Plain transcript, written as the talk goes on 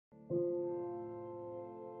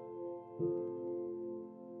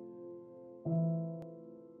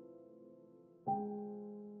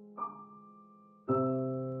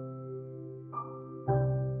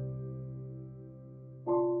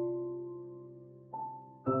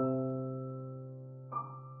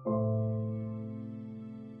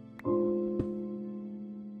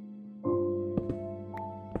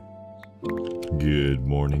Good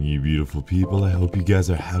morning, you beautiful people. I hope you guys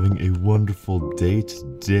are having a wonderful day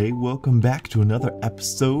today. Welcome back to another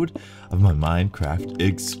episode of my Minecraft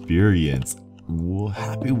experience. Well,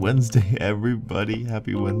 happy Wednesday, everybody.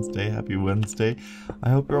 Happy Wednesday, happy Wednesday. I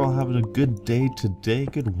hope you're all having a good day today.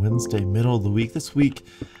 Good Wednesday, middle of the week. This week,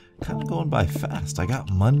 kind of going by fast. I got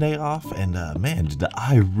Monday off, and man, did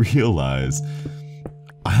I realize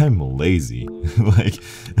I'm lazy.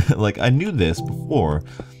 like I knew this before,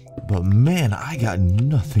 but man, I got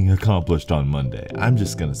nothing accomplished on Monday. I'm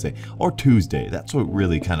just gonna say, or Tuesday. That's what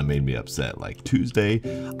really kind of made me upset. Like Tuesday,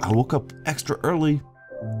 I woke up extra early,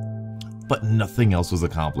 but nothing else was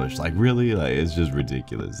accomplished. Like really, like it's just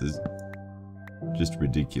ridiculous. It's just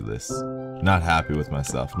ridiculous. Not happy with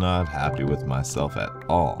myself. Not happy with myself at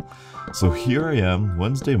all. So here I am,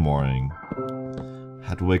 Wednesday morning.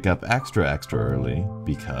 Had to wake up extra early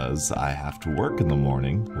because I have to work in the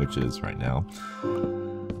morning, which is right now.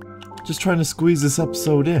 Just trying to squeeze this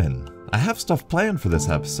episode in. I have stuff planned for this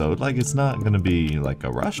episode, like it's not going to be like a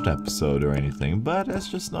rushed episode or anything, but it's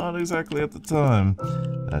just not exactly at the time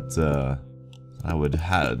that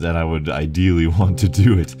I would ideally want to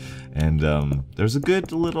do it. And there's a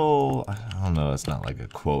good little, I don't know, it's not like a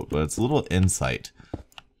quote, but it's a little insight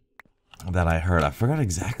that I heard. I forgot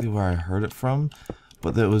exactly where I heard it from,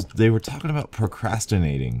 but they were talking about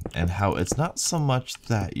procrastinating and how it's not so much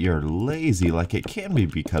that you're lazy, like it can be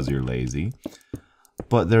because you're lazy,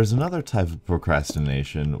 but there's another type of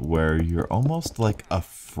procrastination where you're almost like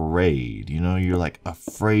afraid, you know, you're like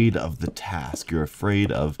afraid of the task, you're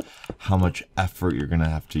afraid of how much effort you're gonna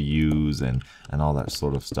have to use and all that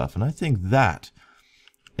sort of stuff. And I think that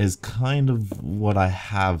is kind of what I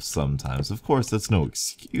have sometimes. Of course, that's no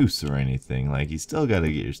excuse or anything. Like, you still gotta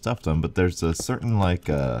get your stuff done, but there's a certain, like,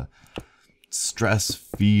 stress,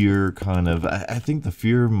 fear, kind of. I think the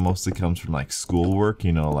fear mostly comes from, like, schoolwork,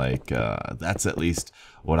 you know, like, that's at least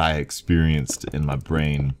what I experienced in my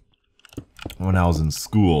brain when I was in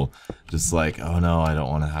school. Just like, oh no, I don't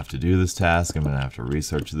want to have to do this task, I'm gonna have to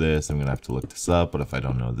research this, I'm gonna have to look this up, but if I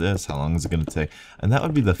don't know this, how long is it gonna take? And that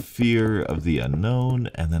would be the fear of the unknown,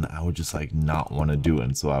 and then I would just like not want to do it,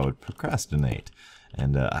 and so I would procrastinate.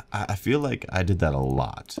 And I feel like I did that a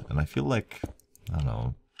lot, and I feel like, I don't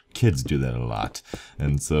know, kids do that a lot,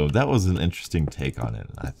 and so that was an interesting take on it,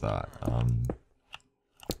 I thought.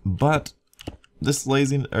 But this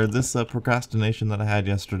procrastination that I had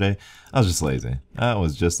yesterday, I was just lazy. I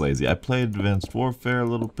was just lazy. I played Advanced Warfare a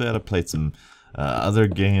little bit. I played some other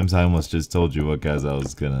games. I almost just told you what guys I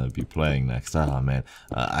was gonna be playing next. Oh man,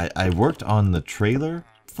 I worked on the trailer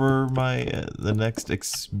for my the next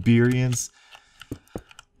experience,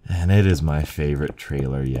 and it is my favorite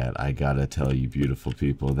trailer yet. I gotta tell you, beautiful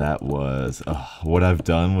people, that was what I've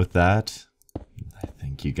done with that. I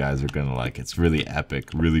think you guys are gonna like it. It's really epic,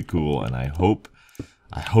 really cool, and I hope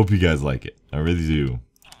you guys like it. I really do.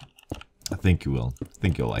 I think you will. I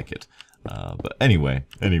think you'll like it. But anyway,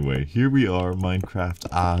 here we are, Minecraft.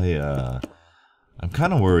 I'm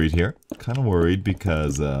kind of worried here. Kind of worried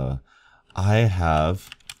because I have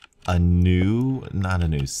a new, not a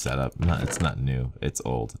new setup. It's not new. It's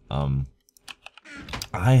old.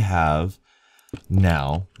 I have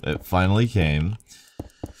now. It finally came.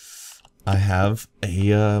 I have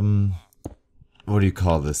a what do you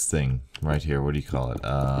call this thing right here? What do you call it?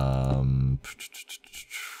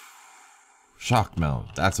 Shock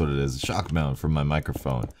mount. That's what it is. Shock mount for my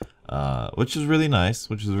microphone, which is really nice.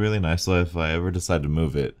 So if I ever decide to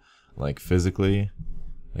move it, like physically,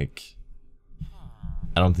 like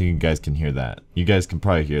I don't think you guys can hear that. You guys can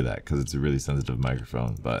probably hear that because it's a really sensitive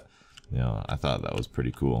microphone. But you know, I thought that was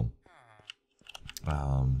pretty cool.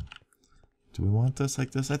 Do we want this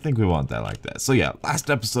like this? I think we want that like that. So yeah, last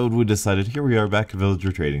episode we decided, here we are back at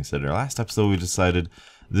Villager Trading Center. Last episode we decided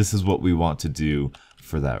this is what we want to do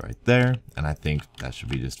for that right there, and I think that should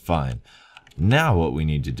be just fine. Now what we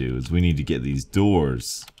need to do is we need to get these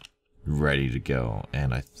doors ready to go,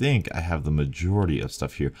 and I think I have the majority of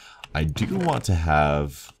stuff here. I do want to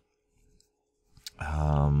have,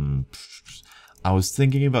 I was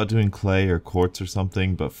thinking about doing clay or quartz or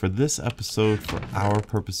something, but for this episode, for our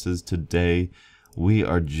purposes today, we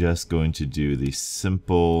are just going to do the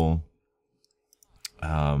simple,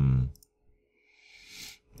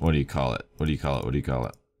 what do you call it? We're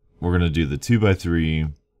going to do the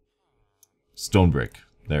 2x3 stone brick.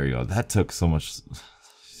 There you go. That took so much.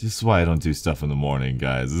 This is why I don't do stuff in the morning,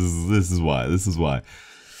 guys. This is why.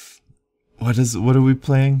 What are we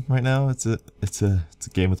playing right now? It's a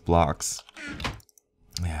game with blocks.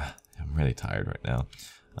 Yeah, I'm really tired right now.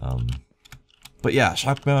 But yeah,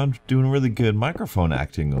 shock mount doing really good. Microphone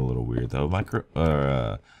acting a little weird though.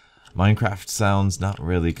 Minecraft sounds not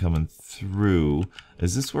really coming through.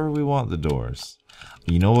 Is this where we want the doors?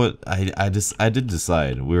 You know what? I did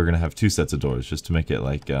decide we were gonna have 2 sets of doors just to make it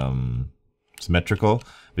like symmetrical,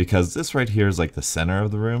 because this right here is like the center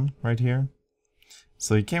of the room right here.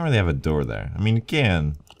 So you can't really have a door there. I mean, you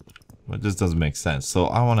can, but it just doesn't make sense. So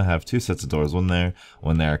I want to have 2 sets of doors, one there,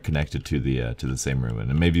 one there, connected to the same room,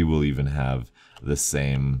 and maybe we'll even have the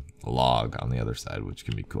same log on the other side, which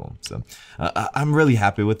can be cool. So I'm really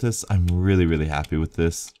happy with this. I'm really happy with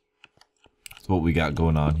this. That's what we got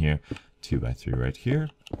going on here. 2 by 3 right here,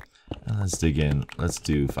 and let's dig in. Let's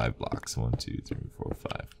do 5 blocks. 1, 2, 3, 4,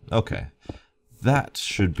 5. Okay, that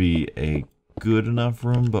should be a good enough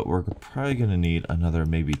room, but we're probably gonna need another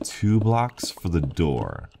maybe 2 blocks for the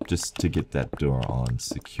door, just to get that door on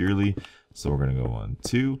securely. So we're gonna go 1,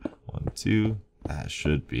 2, 1, 2. That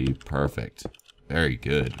should be perfect. Very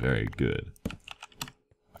good, very good.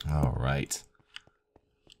 All right,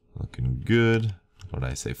 looking good. What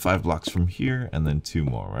did I say? 5 blocks from here, and then 2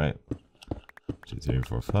 more, right? 2, 3,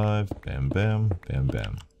 4, 5. Bam, bam, bam,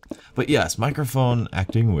 bam. But yes, microphone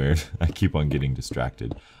acting weird. I keep on getting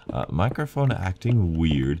distracted. Microphone acting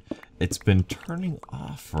weird. It's been turning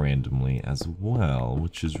off randomly as well,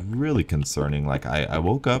 which is really concerning. Like I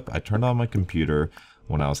woke up, I turned on my computer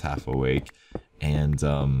when I was half awake, and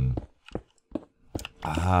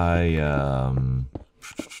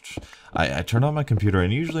I turned on my computer,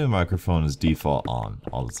 and usually the microphone is default on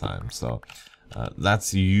all the time. So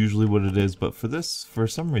that's usually what it is. But for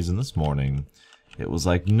some reason this morning, it was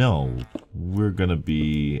like, no, we're gonna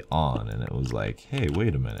be on, and it was like, hey,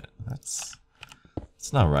 wait a minute, that's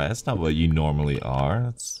not right. That's not what you normally are.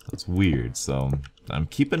 That's weird. So I'm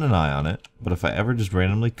keeping an eye on it. But if I ever just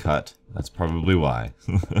randomly cut, that's probably why.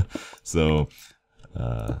 So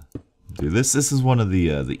do this. This is one of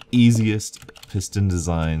the easiest piston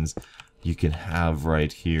designs you can have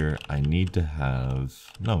right here. I need to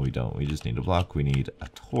have. No, we don't. We just need a block. We need a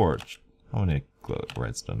torch. How many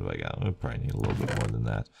redstone do I got? We probably need a little bit more than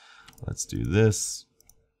that. Let's do this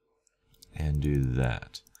and do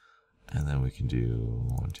that, and then we can do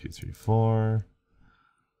 1, 2, 3, 4.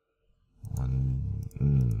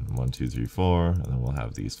 1, 2, 3, 4, and then we'll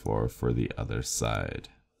have these 4 for the other side.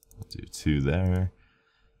 We'll do 2 there,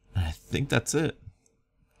 and I think that's it.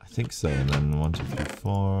 I think so. And then 1, 2, 3,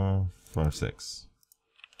 4, 5, 6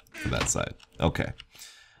 for that side. Okay.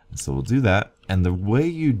 So we'll do that, and the way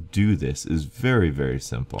you do this is very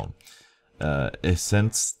simple.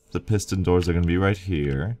 Since the piston doors are going to be right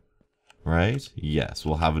here, right? Yes,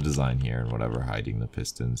 we'll have a design here and whatever hiding the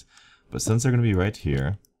pistons. But since they're going to be right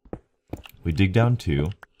here, we dig down 2.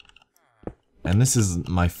 And this is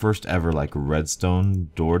my first ever like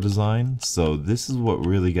redstone door design. So this is what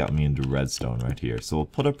really got me into redstone right here. So we'll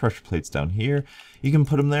put our pressure plates down here. You can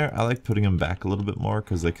put them there. I like putting them back a little bit more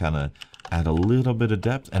because they kind of add a little bit of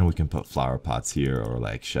depth. And we can put flower pots here or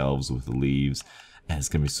like shelves with leaves. And it's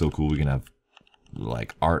going to be so cool. We can have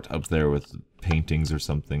like art up there with paintings or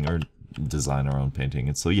something, or design our own painting.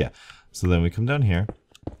 And so yeah, so then we come down here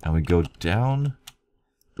and we go down,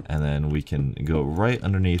 and then we can go right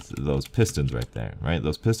underneath those pistons right there, right?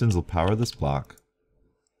 Those pistons will power this block,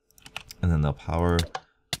 and then they'll power,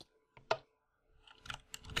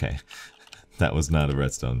 okay, that was not a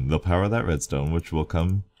redstone. They'll power that redstone, which will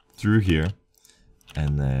come through here,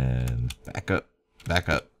 and then back up,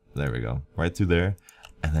 there we go, right through there,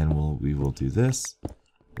 and then we will do this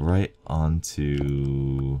right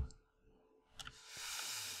onto,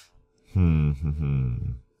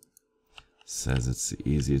 says it's the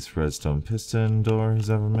easiest redstone piston door he's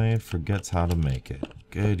ever made. Forgets how to make it.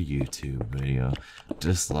 Good YouTube video.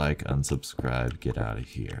 Dislike, unsubscribe, get out of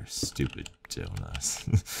here. Stupid donuts.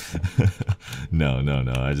 No.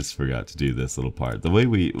 I just forgot to do this little part. The way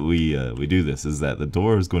we do this is that the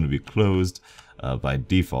door is going to be closed by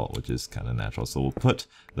default, which is kind of natural. So we'll put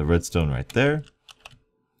the redstone right there,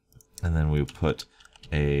 and then we'll put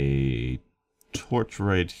a torch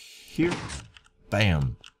right here.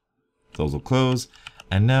 Bam. Those will close,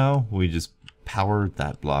 and now we just power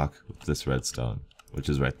that block with this redstone, which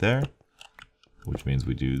is right there, which means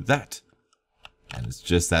we do that, and it's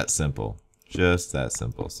just that simple,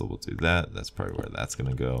 so we'll do that. That's probably where that's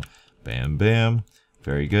gonna go. Bam, bam,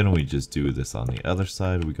 very good. And we just do this on the other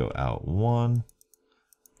side. We go out 1,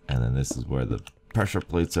 and then this is where the pressure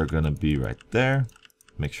plates are gonna be right there.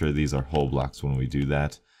 Make sure these are whole blocks when we do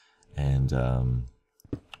that, and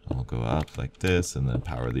we'll go up like this and then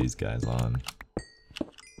power these guys on.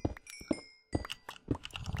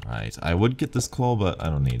 Alright, I would get this coal, but I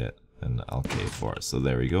don't need it, and I'll pay for it. So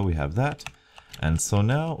there we go, we have that. And so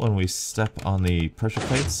now when we step on the pressure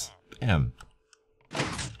plates, bam,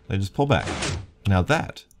 they just pull back. Now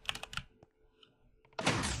that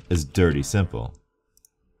is dirty simple.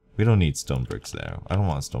 We don't need stone bricks there. I don't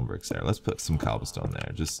want stone bricks there. Let's put some cobblestone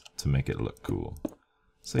there just to make it look cool.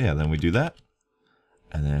 So yeah, then we do that.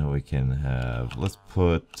 And then we can have, let's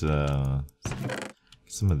put some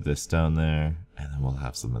of this down there. And then we'll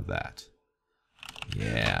have some of that.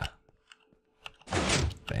 Yeah.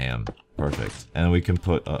 Bam. Perfect. And we can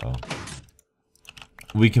put,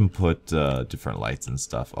 we can put different lights and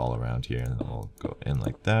stuff all around here. And then we'll go in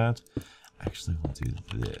like that. Actually, we'll do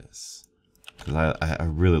this. Because I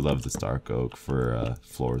really love this dark oak for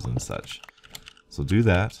floors and such. So do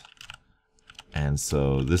that. And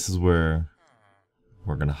so this is where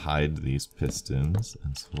we're going to hide these pistons.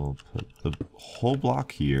 And so we'll put the whole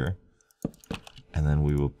block here. And then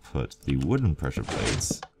we will put the wooden pressure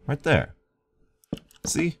plates right there.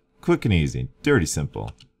 See? Quick and easy. Dirty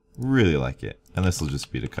simple. Really like it. And this will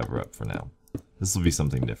just be to cover up for now. This will be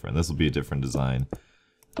something different. This will be a different design.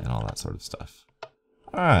 And all that sort of stuff.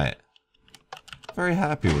 Alright. Very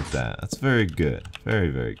happy with that. That's very good. Very,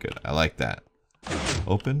 very good. I like that.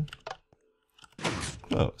 Open.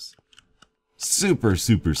 Close. Super,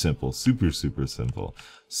 super simple. Super, super simple.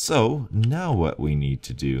 So, now what we need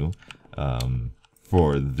to do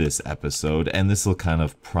for this episode, and this will kind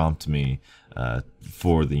of prompt me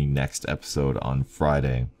for the next episode on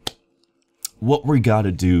Friday, what we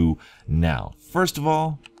gotta do now. First of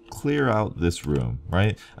all, clear out this room,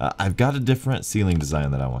 right? I've got a different ceiling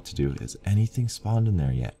design that I want to do. Is anything spawned in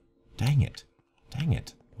there yet? Dang it. Dang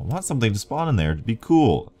it. I want something to spawn in there to be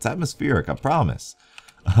cool. It's atmospheric, I promise.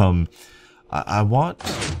 I want...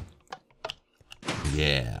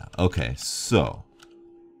 Yeah. Okay, so...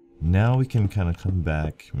 Now we can kind of come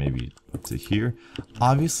back maybe to here.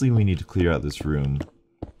 Obviously, we need to clear out this room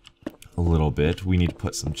a little bit. We need to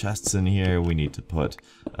put some chests in here. We need to put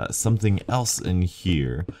something else in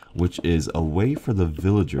here, which is a way for the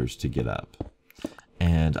villagers to get up.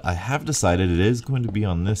 And I have decided it is going to be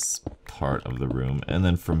on this part of the room, and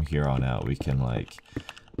then from here on out we can like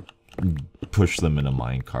push them in a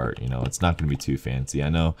minecart. You know, it's not going to be too fancy. I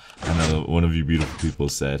know one of you beautiful people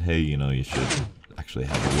said, hey, you know, you should actually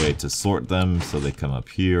have a way to sort them so they come up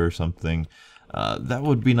here or something. That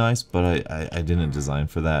would be nice, but I didn't design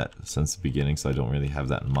for that since the beginning, so I don't really have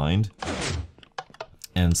that in mind.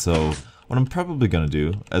 And so what I'm probably going to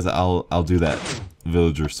do is I'll do that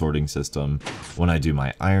villager sorting system when I do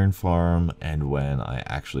my iron farm and when I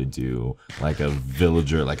actually do like a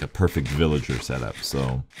villager, like a perfect villager setup.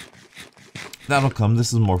 So that'll come.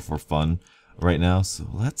 This is more for fun right now. So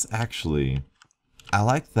let's actually, I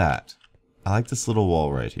like that. I like this little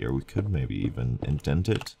wall right here. We could maybe even indent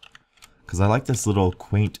it, because I like this little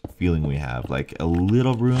quaint feeling we have, like a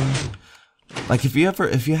little room. Like if you have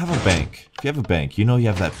a bank, you know you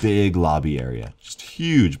have that big lobby area, just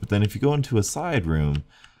huge. But then if you go into a side room,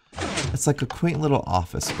 it's like a quaint little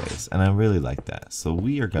office space, and I really like that. So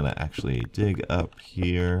we are gonna actually dig up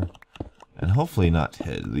here, and hopefully not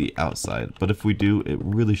hit the outside. But if we do, it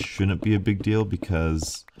really shouldn't be a big deal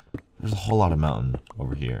because there's a whole lot of mountain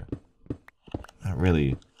over here. Not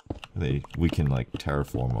really. We can like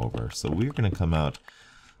terraform over. So we're gonna come out,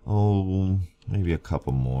 maybe a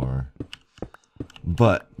couple more.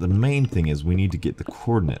 But the main thing is we need to get the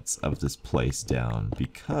coordinates of this place down,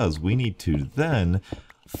 because we need to then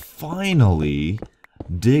finally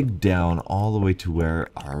dig down all the way to where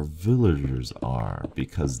our villagers are,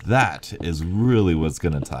 because that is really what's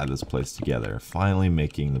gonna tie this place together. Finally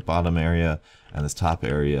making the bottom area and this top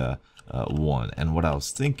area one. And what I was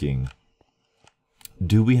thinking,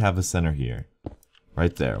 do we have a center here?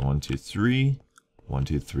 Right there. 1, 2, 3. 1,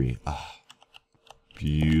 2, 3. Ah,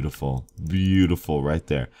 beautiful. Beautiful right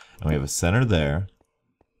there. And we have a center there.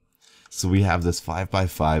 So we have this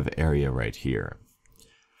 5x5 area right here.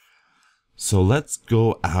 So let's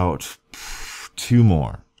go out 2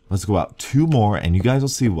 more. Let's go out 2 more, and you guys will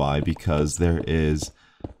see why, because there is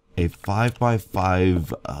a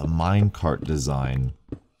 5x5 minecart design.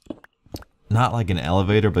 Not like an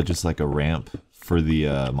elevator, but just like a ramp for the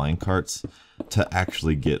minecarts to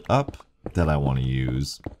actually get up that I want to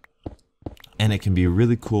use. And it can be a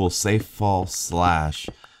really cool safe fall / minecart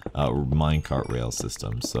rail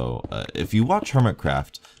system. So if you watch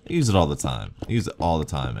Hermitcraft, they use it all the time. They use it all the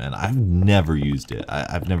time, and I've never used it.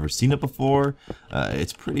 I've never seen it before.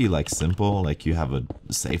 It's pretty like simple. Like you have a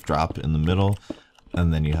safe drop in the middle,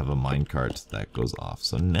 and then you have a minecart that goes off.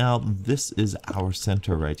 So now this is our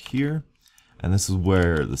center right here, and this is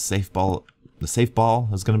where the safe ball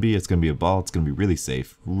is going to be. It's going to be a ball. It's going to be really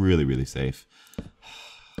safe. Really, really safe.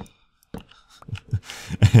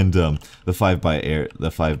 And the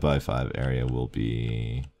 5x5 area will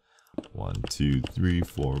be 1, 2, 3,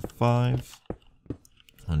 4, 5.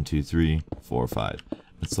 1, 2, 3, 4, 5.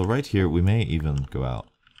 So right here, we may even go out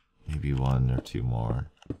maybe 1 or 2 more.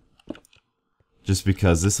 Just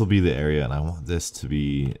because this will be the area, and I want this to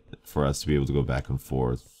be, for us to be able to go back and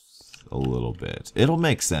forth a little bit. It'll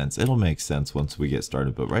make sense. It'll make sense once we get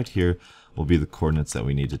started, but right here will be the coordinates that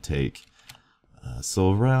we need to take.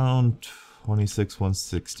 So around 26,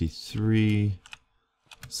 163.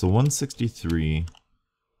 So 163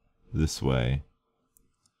 this way.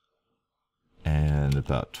 And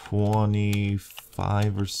about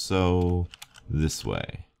 25 or so this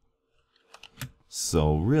way.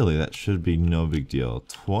 So really that should be no big deal.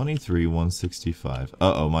 23, 165.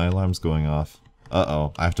 Uh-oh, my alarm's going off.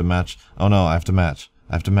 Uh-oh, I have to match. Oh no, I have to match.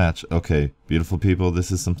 I have to match. Okay, beautiful people,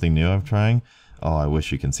 this is something new I'm trying. Oh, I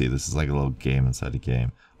wish you can see. This is like a little game inside a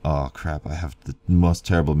game. Oh crap, I have the most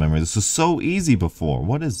terrible memory. This was so easy before.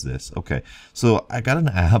 What is this? Okay, so I got an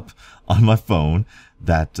app on my phone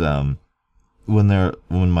that when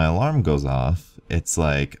my alarm goes off, it's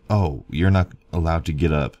like, oh, you're not allowed to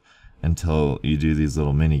get up until you do these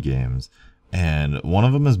little mini games. And one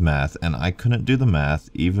of them is math, and I couldn't do the math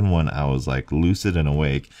even when I was like lucid and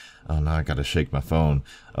awake. Oh, now I gotta shake my phone.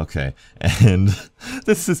 Okay, and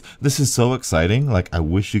this is so exciting. Like, I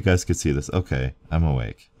wish you guys could see this. Okay, I'm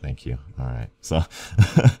awake. Thank you. All right. So,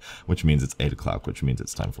 which means it's 8 o'clock, which means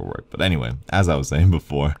it's time for work. But anyway, as I was saying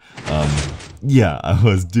before, yeah, I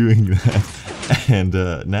was doing that, and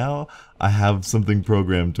now I have something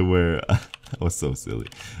programmed to where that was so silly,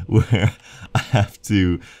 where I have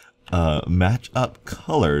to match up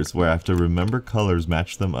colors, where I have to remember colors,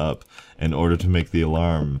 match them up in order to make the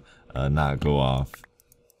alarm not go off.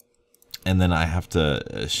 And then I have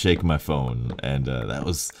to shake my phone, and that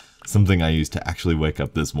was something I used to actually wake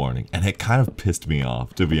up this morning, and it kind of pissed me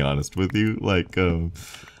off, to be honest with you. Like,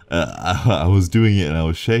 I was doing it and I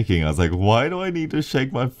was shaking. I was like, why do I need to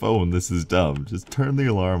shake my phone? This is dumb. Just turn the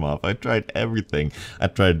alarm off. I tried everything. I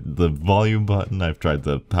tried the volume button. I've tried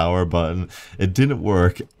the power button. It didn't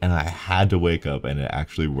work, and I had to wake up, and it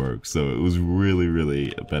actually worked. So it was really,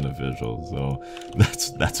 really beneficial. So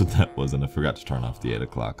that's what that was, and I forgot to turn off the 8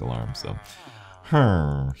 o'clock alarm. So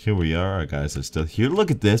here we are. Our guys are still here.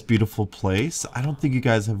 Look at this beautiful place. I don't think you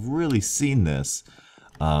guys have really seen this.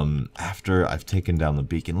 After I've taken down the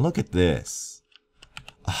beacon, look at this.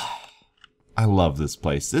 I love this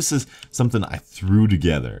place. This is something I threw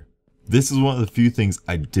together. This is one of the few things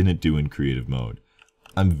I didn't do in creative mode.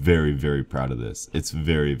 I'm very, very proud of this. It's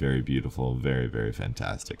very, very beautiful. Very, very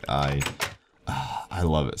fantastic. I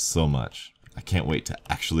love it so much. I can't wait to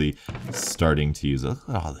actually starting to use it. Look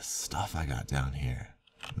at all this stuff I got down here.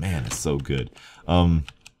 Man, it's so good.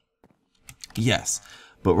 Yes.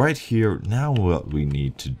 But right here, now what we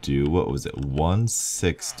need to do, what was it,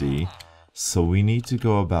 160. So we need to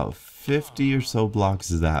go about 50 or so blocks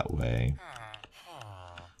that way.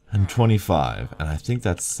 And 25. And I think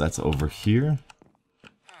that's over here.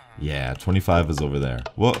 Yeah, 25 is over there.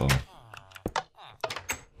 Whoa.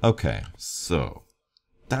 Okay, so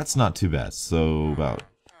that's not too bad. So about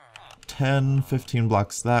 10, 15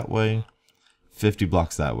 blocks that way, 50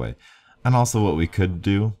 blocks that way. And also what we could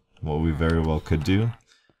do, what we very well could do,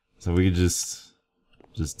 so we could just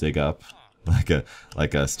dig up like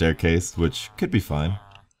a staircase, which could be fine.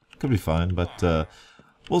 But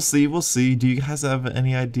we'll see. Do you guys have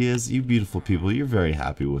any ideas? You beautiful people, you're very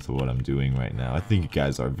happy with what I'm doing right now. I think you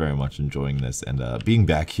guys are very much enjoying this, and being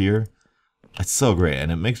back here, it's so great,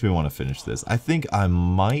 and it makes me want to finish this. I think I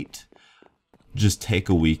might just take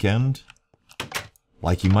a weekend.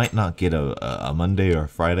 Like, you might not get a Monday or a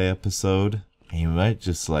Friday episode, and you might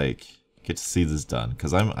just like get to see this done,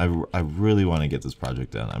 because I really want to get this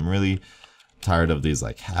project done. I'm really tired of these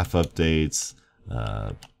like half updates.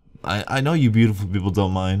 I know you beautiful people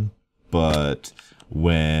don't mind, but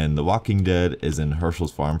when The Walking Dead is in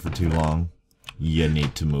Herschel's farm for too long, you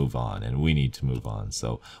need to move on, and we need to move on.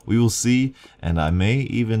 So we will see, and I may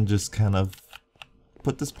even just kind of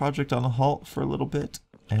put this project on a halt for a little bit,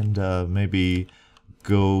 and maybe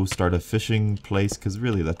go start a fishing place, because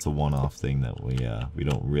really that's a one-off thing that we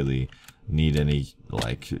don't really need any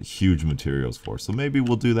like huge materials for. So maybe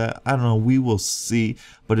we'll do that. I don't know, we will see.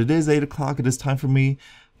 But it is 8 o'clock. It is time for me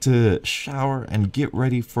to shower and get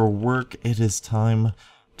ready for work. It is time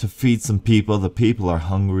to feed some people. The people are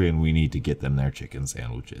hungry, and we need to get them their chicken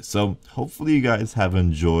sandwiches. So hopefully you guys have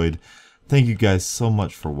enjoyed. Thank you guys so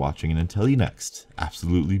much for watching, and until you next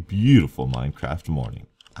absolutely beautiful Minecraft morning,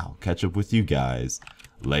 I'll catch up with you guys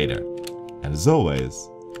later. And as always,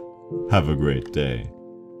 have a great day.